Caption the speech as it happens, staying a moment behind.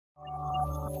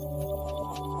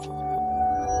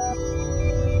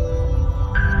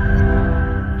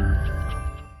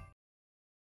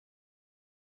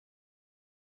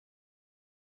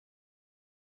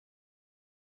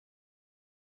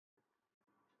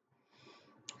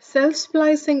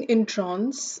Self-splicing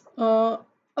introns, a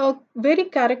very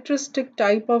characteristic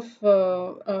type of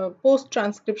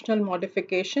post-transcriptional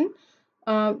modification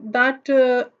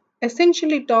that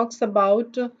essentially talks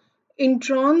about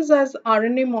introns as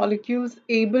RNA molecules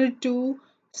able to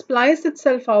splice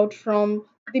itself out from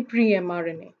the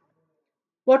pre-mRNA.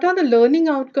 What are the learning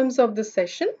outcomes of this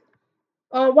session?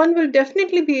 One will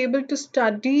definitely be able to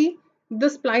study the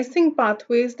splicing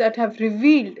pathways that have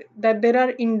revealed that there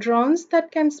are introns that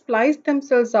can splice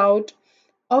themselves out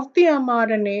of the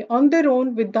mRNA on their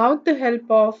own without the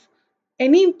help of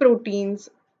any proteins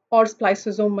or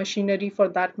spliceosome machinery for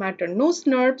that matter. No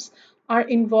SNRPs are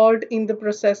involved in the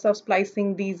process of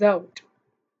splicing these out.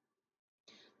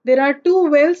 There are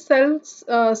two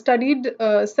studied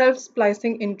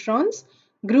self-splicing introns,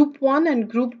 group 1 and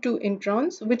group 2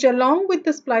 introns, which along with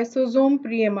the spliceosome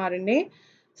pre-mRNA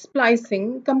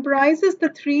splicing comprises the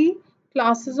three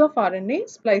classes of RNA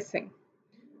splicing.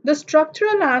 The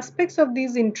structural aspects of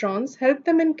these introns help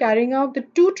them in carrying out the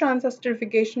two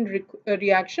transesterification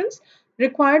reactions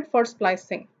required for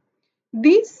splicing.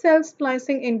 These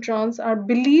self-splicing introns are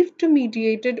believed to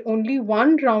mediate only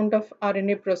one round of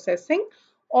RNA processing,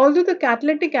 although the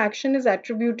catalytic action is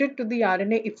attributed to the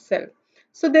RNA itself.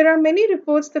 So there are many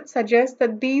reports that suggest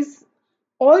that these,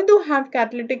 although have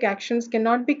catalytic actions,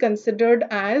 cannot be considered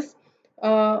as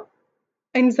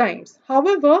enzymes.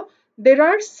 However, there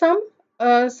are some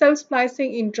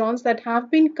self-splicing introns that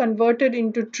have been converted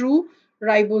into true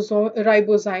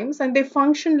ribozymes and they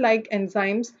function like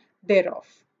enzymes thereof.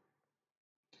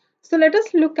 So let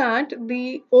us look at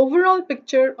the overall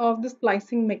picture of the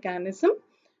splicing mechanism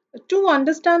to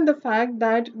understand the fact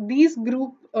that these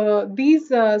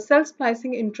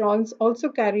self-splicing introns also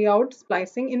carry out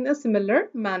splicing in a similar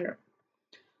manner.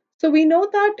 So we know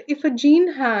that if a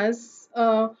gene has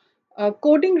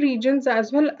coding regions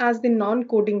as well as the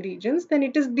non-coding regions, then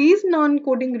it is these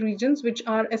non-coding regions which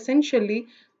are essentially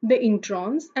the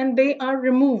introns and they are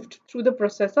removed through the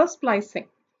process of splicing.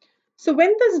 So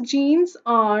when these genes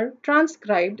are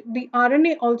transcribed, the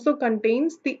RNA also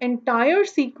contains the entire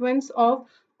sequence of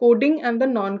coding and the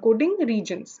non-coding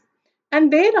regions.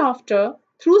 And thereafter,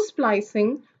 through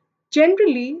splicing,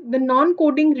 generally the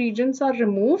non-coding regions are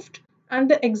removed and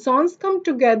the exons come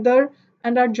together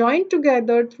and are joined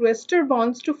together through ester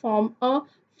bonds to form a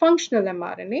functional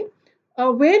mRNA,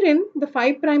 wherein the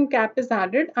 5' cap is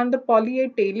added and the poly A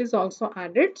tail is also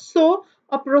added. So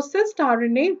a processed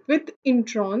RNA with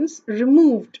introns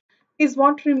removed is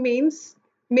what remains,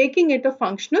 making it a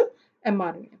functional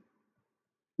mRNA.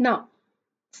 Now,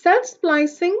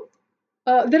 self-splicing,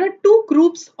 there are two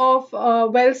groups of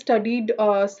well-studied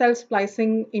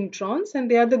self-splicing introns, and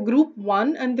they are the group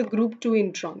 1 and the group 2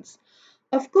 introns.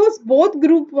 Of course, both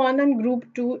group 1 and group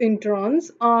 2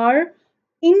 introns are,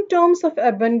 in terms of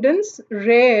abundance,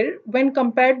 rare when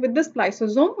compared with the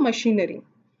spliceosome machinery.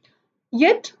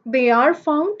 Yet they are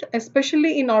found,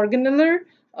 especially in organellar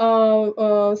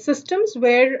systems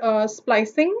where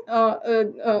splicing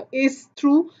is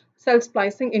through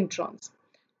self-splicing introns.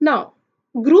 Now,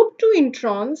 group 2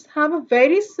 introns have a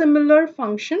very similar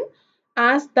function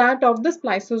as that of the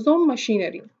spliceosome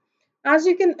machinery. As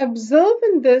you can observe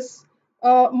in this,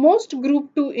 most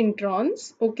group 2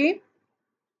 introns, okay,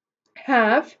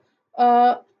 have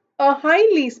a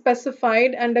highly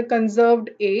specified and a conserved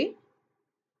A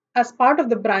as part of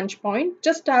the branch point,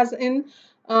 just as in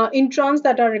introns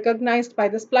that are recognized by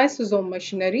the spliceosome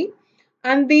machinery.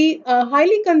 And the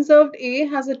highly conserved A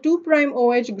has a 2'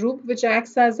 OH group which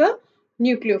acts as a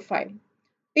nucleophile.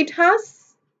 It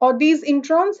has, or these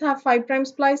introns have 5'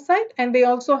 splice site and they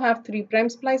also have 3'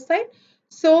 splice site.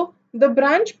 So the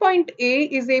branch point A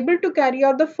is able to carry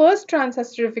out the first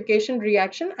transesterification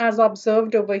reaction as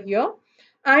observed over here.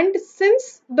 And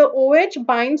since the OH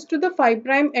binds to the 5'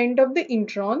 end of the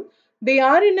intron, they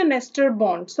are in an ester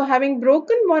bond. So having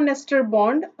broken one ester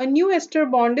bond, a new ester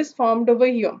bond is formed over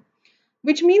here,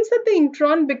 which means that the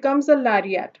intron becomes a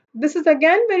lariat. This is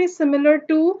again very similar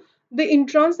to the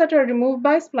introns that are removed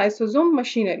by spliceosome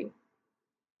machinery.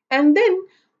 And then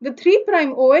the 3'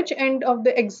 OH end of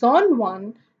the exon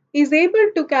 1 is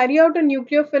able to carry out a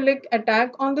nucleophilic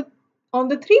attack on the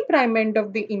 3' end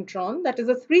of the intron, that is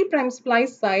a 3'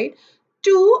 splice site,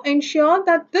 to ensure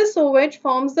that this OH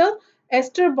forms a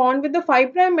ester bond with the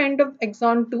 5' end of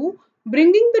exon 2,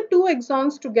 bringing the two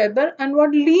exons together, and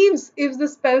what leaves is the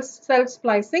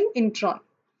self-splicing intron.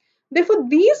 Therefore,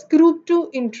 these group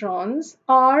 2 introns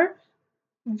are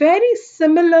very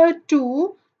similar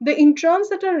to the introns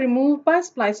that are removed by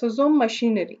spliceosome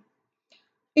machinery.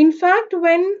 In fact,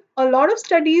 when a lot of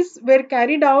studies were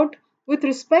carried out with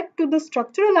respect to the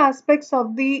structural aspects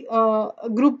of the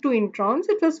group 2 introns,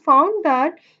 it was found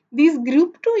that these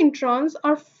group 2 introns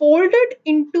are folded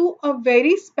into a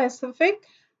very specific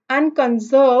and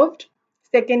conserved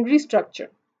secondary structure.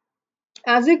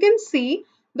 As you can see,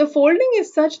 the folding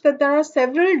is such that there are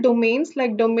several domains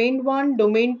like domain 1,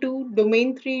 domain 2,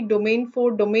 domain 3, domain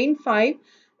 4, domain 5,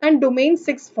 and domain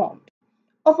 6 formed.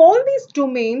 Of all these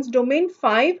domains, domain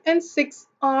 5 and 6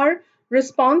 are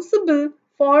responsible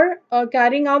for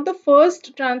carrying out the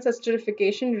first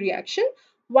transesterification reaction,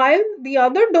 while the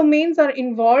other domains are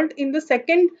involved in the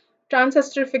second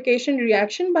transesterification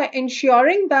reaction by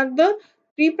ensuring that the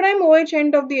 3' OH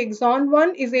end of the exon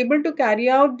 1 is able to carry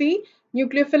out the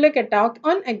nucleophilic attack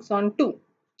on exon 2.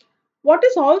 What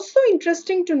is also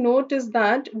interesting to note is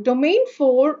that domain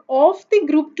 4 of the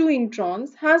group 2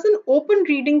 introns has an open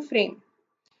reading frame.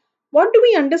 What do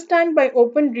we understand by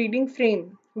open reading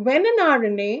frame? When an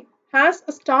RNA has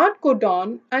a start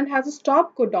codon and has a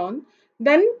stop codon,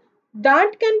 then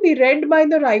that can be read by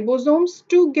the ribosomes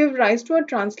to give rise to a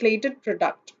translated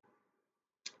product.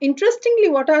 Interestingly,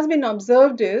 what has been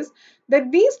observed is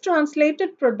that these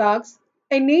translated products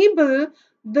enable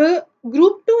the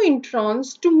group 2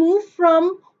 introns to move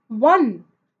from one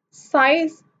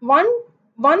size,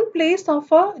 one place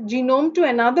of a genome to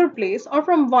another place, or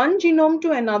from one genome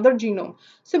to another genome.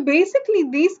 So basically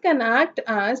these can act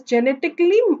as genetic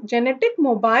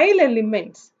mobile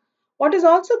elements, what is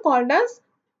also called as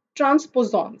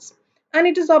transposons. And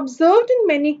it is observed in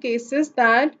many cases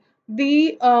that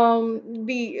the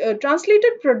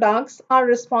translated products are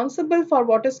responsible for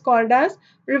what is called as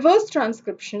reverse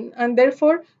transcription, and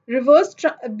therefore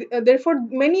therefore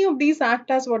many of these act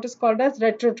as what is called as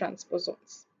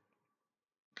retrotransposons.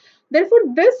 Therefore,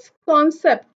 this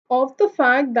concept of the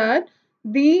fact that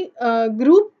the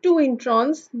group 2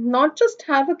 introns not just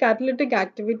have a catalytic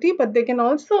activity, but they can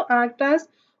also act as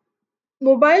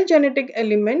mobile genetic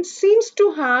elements seems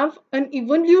to have an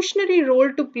evolutionary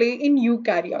role to play in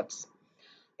eukaryotes.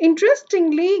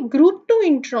 Interestingly, group 2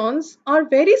 introns are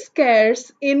very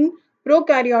scarce in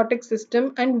prokaryotic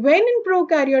system, and when in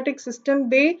prokaryotic system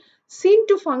they seem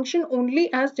to function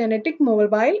only as genetic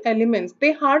mobile elements.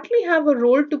 They hardly have a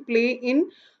role to play in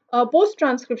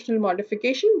post-transcriptional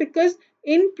modification, because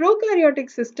in prokaryotic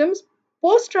systems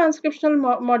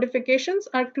post-transcriptional modifications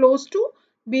are close to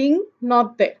being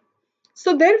not there.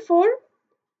 So therefore,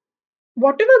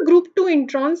 whatever group 2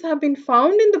 introns have been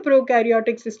found in the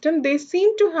prokaryotic system, they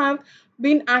seem to have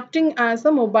been acting as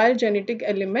a mobile genetic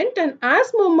element, and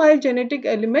as mobile genetic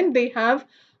element they have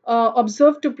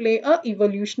observed to play a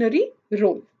evolutionary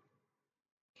role.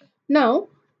 Now,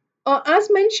 as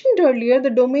mentioned earlier,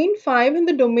 the domain 5 and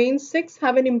the domain 6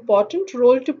 have an important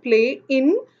role to play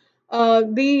in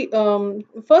the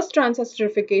first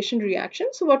transesterification reaction.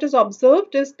 So what is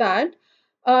observed is that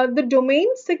the domain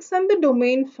 6 and the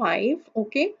domain 5,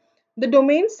 okay, the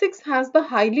domain 6 has the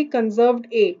highly conserved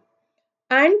A,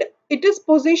 and it is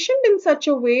positioned in such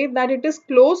a way that it is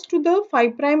close to the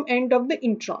 5' end of the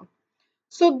intron.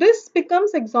 So this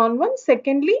becomes exon 1.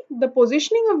 Secondly, the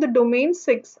positioning of the domain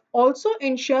 6 also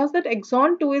ensures that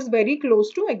exon 2 is very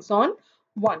close to exon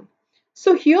 1.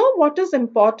 So here what is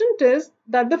important is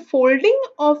that the folding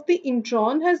of the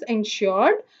intron has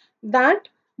ensured that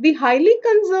the highly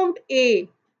conserved A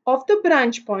of the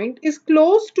branch point is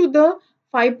close to the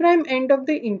 5' end of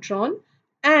the intron,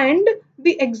 and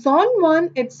the exon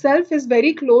 1 itself is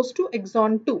very close to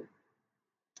exon 2.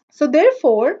 So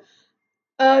therefore,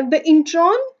 the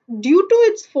intron, due to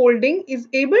its folding, is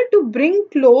able to bring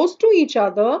close to each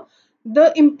other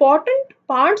the important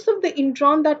parts of the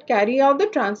intron that carry out the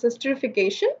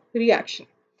transesterification reaction.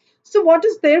 So what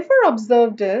is therefore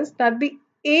observed is that the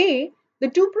A, the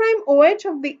 2' OH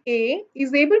of the A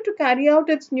is able to carry out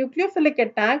its nucleophilic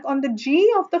attack on the G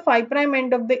of the 5'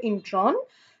 end of the intron.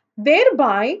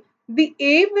 Thereby, the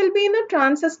A will be in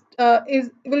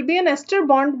a will be an ester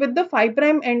bond with the 5'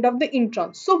 end of the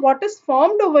intron. So what is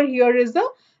formed over here is a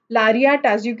lariat,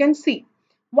 as you can see.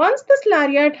 Once this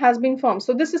lariat has been formed,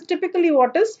 so this is typically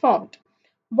what is formed.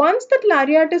 Once that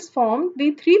lariat is formed,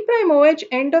 the 3' OH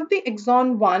end of the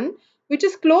exon 1, which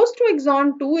is close to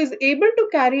exon 2, is able to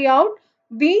carry out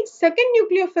the second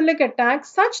nucleophilic attack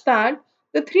such that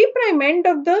the 3' end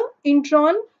of the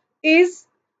intron is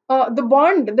the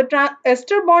bond, the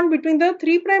ester bond between the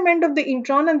 3' end of the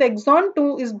intron and the exon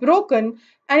 2 is broken,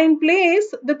 and in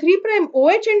place the 3'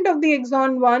 OH end of the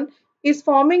exon 1 is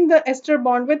forming the ester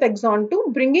bond with exon 2,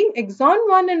 bringing exon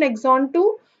 1 and exon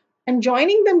 2 and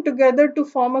joining them together to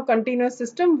form a continuous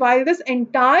system, while this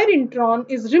entire intron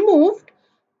is removed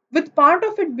with part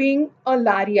of it being a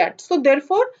lariat. So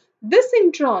therefore, this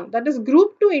intron, that is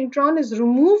group 2 intron, is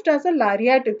removed as a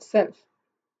lariat itself.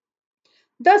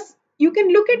 Thus, you can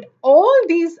look at all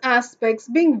these aspects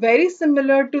being very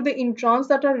similar to the introns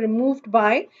that are removed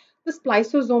by the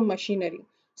spliceosome machinery.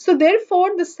 So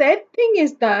therefore, the said thing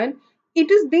is that it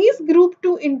is these group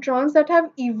 2 introns that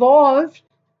have evolved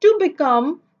to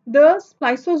become the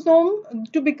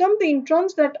spliceosome, to become the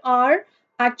introns that are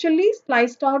actually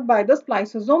spliced out by the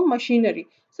spliceosome machinery.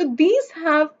 So these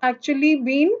have actually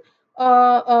been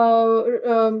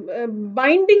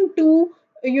binding to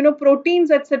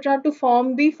proteins, etc., to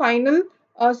form the final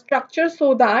structure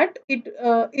so that it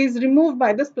is removed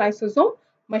by the spliceosome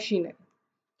machinery.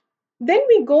 Then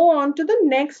we go on to the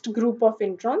next group of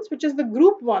introns, which is the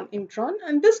group 1 intron,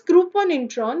 and this group 1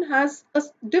 intron has a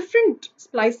different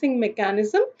splicing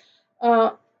mechanism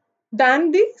uh,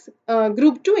 than the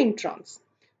group 2 introns.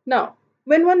 Now,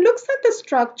 when one looks at the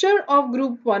structure of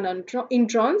group 1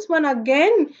 introns, one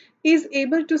again is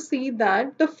able to see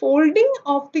that the folding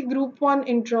of the group 1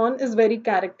 intron is very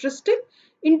characteristic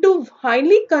into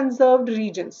highly conserved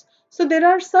regions. So there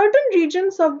are certain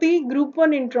regions of the group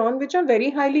 1 intron which are very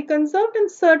highly conserved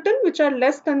and certain which are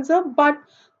less conserved, but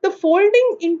the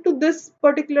folding into this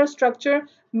particular structure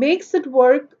makes it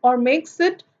work or makes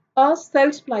it a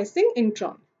self-splicing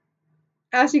intron.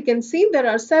 As you can see, there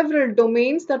are several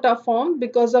domains that are formed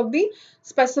because of the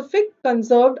specific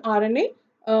conserved RNA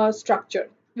structure,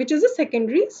 which is a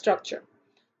secondary structure.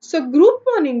 So group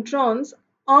 1 introns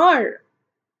are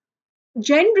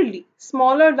generally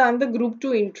smaller than the group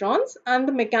 2 introns, and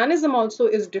the mechanism also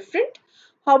is different.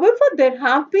 However, there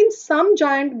have been some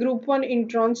giant group 1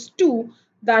 introns too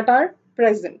that are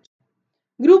present.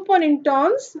 Group 1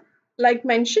 introns, like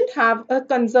mentioned, have a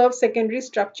conserved secondary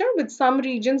structure with some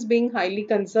regions being highly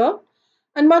conserved,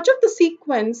 and much of the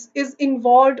sequence is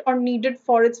involved or needed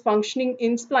for its functioning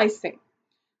in splicing.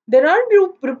 There are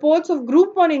reports of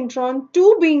group 1 intron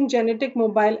 2 being genetic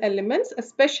mobile elements,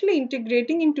 especially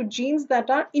integrating into genes that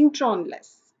are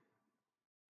intronless.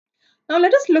 Now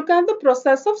let us look at the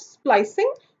process of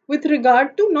splicing with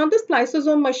regard to not the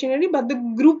spliceosome machinery but the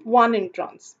group 1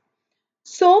 introns.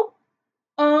 So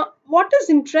what is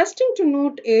interesting to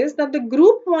note is that the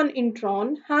group 1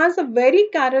 intron has a very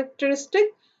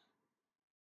characteristic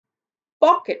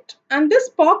pocket, and this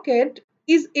pocket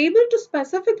is able to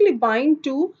specifically bind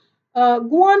to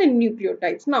guanine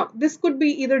nucleotides. Now, this could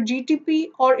be either GTP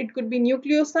or it could be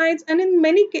nucleosides, and in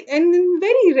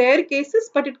very rare cases,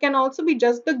 but it can also be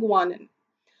just the guanine.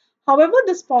 However,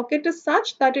 this pocket is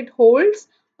such that it holds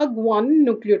a guanine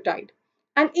nucleotide.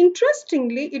 And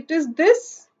interestingly, it is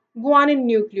this guanine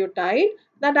nucleotide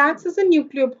that acts as a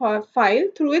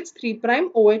nucleophile through its 3'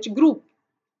 OH group.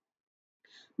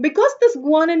 Because this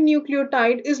guanine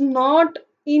nucleotide is not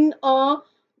in a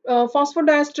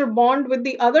phosphodiester bond with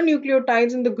the other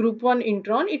nucleotides in the group 1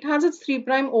 intron, it has its 3'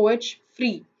 OH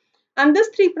free. And this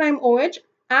 3' OH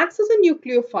acts as a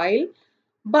nucleophile,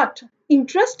 but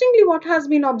interestingly, what has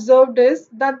been observed is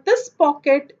that this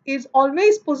pocket is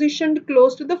always positioned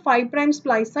close to the 5'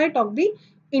 splice site of the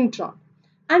intron.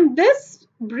 And this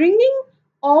bringing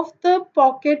of the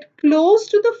pocket close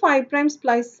to the 5'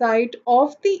 splice site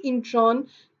of the intron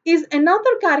is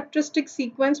another characteristic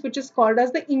sequence which is called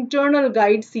as the internal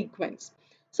guide sequence.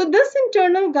 So this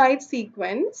internal guide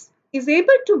sequence is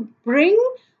able to bring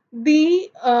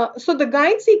so the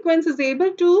guide sequence is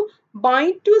able to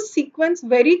bind to a sequence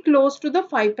very close to the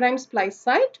 5' splice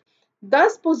site,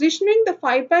 thus positioning the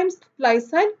 5' splice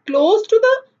site close to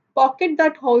the pocket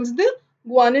that holds the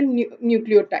guanine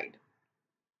nucleotide.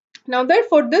 Now,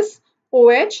 therefore, this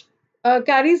OH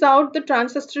carries out the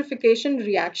transesterification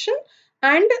reaction,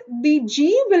 and the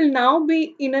G will now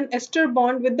be in an ester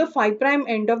bond with the 5'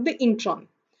 end of the intron.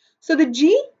 So, the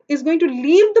G is going to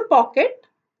leave the pocket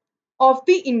of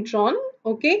the intron,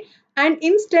 okay, and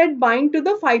instead bind to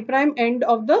the 5' end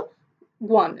of the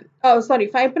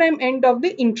 5' end of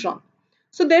the intron.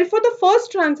 So therefore the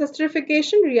first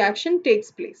transesterification reaction takes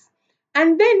place,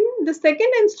 and then the second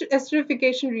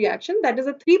esterification reaction, that is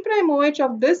a 3' OH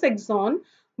of this exon,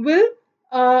 will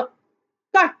uh,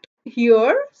 cut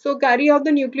here, so carry out the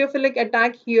nucleophilic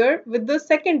attack here with the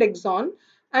second exon,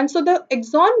 and so the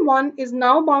exon 1 is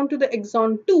now bound to the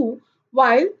exon 2,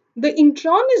 while the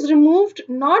intron is removed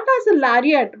not as a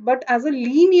lariat but as a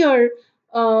linear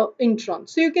intron.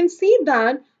 So you can see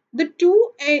that the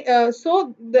two the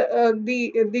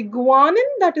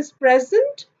guanine that is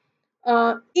present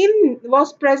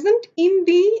was present in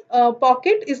the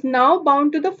pocket is now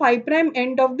bound to the 5'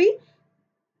 end of the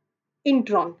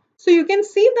intron. So you can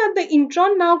see that the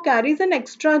intron now carries an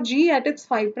extra G at its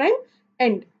 5'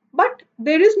 end, but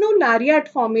there is no lariat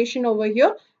formation over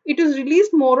here. it is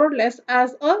released more or less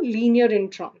as a linear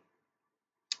intron.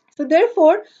 So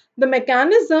therefore, the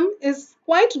mechanism is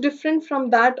quite different from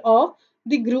that of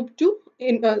the group 2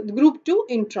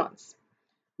 introns.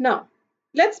 Now,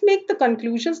 let's make the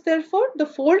conclusions. Therefore, the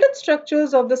folded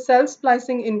structures of the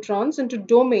self-splicing introns into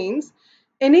domains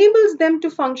enables them to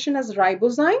function as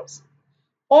ribozymes,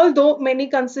 although many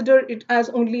consider it as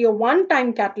only a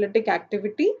one-time catalytic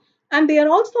activity, and they are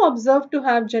also observed to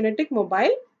have genetic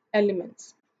mobile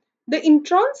elements. The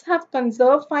introns have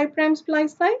conserved 5'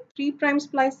 splice site, 3'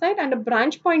 splice site, and a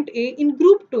branch point A in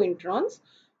group 2 introns,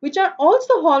 which are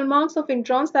also hallmarks of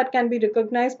introns that can be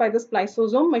recognized by the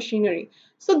spliceosome machinery.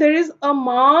 So there is a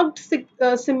marked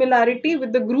similarity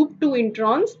with the group 2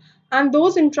 introns and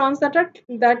those introns that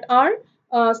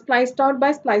are spliced out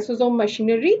by spliceosome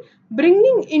machinery,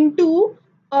 bringing into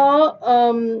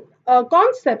a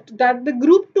concept that the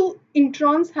group 2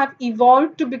 introns have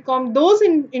evolved to become those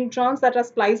introns that are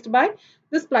spliced by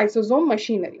the spliceosome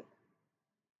machinery.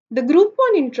 The group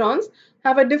 1 introns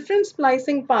have a different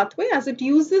splicing pathway as it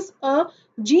uses a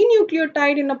G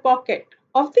nucleotide in a pocket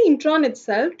of the intron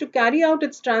itself to carry out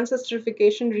its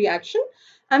transesterification reaction,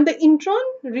 and the intron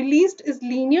released is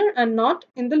linear and not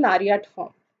in the lariat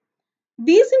form.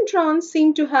 These introns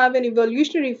seem to have an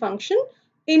evolutionary function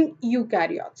in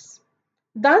eukaryotes.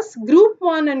 Thus, group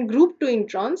 1 and group 2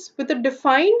 introns with a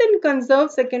defined and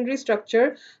conserved secondary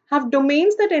structure have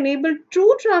domains that enable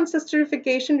true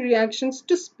transesterification reactions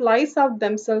to splice out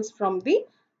themselves from the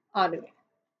RNA.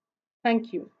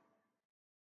 Thank you.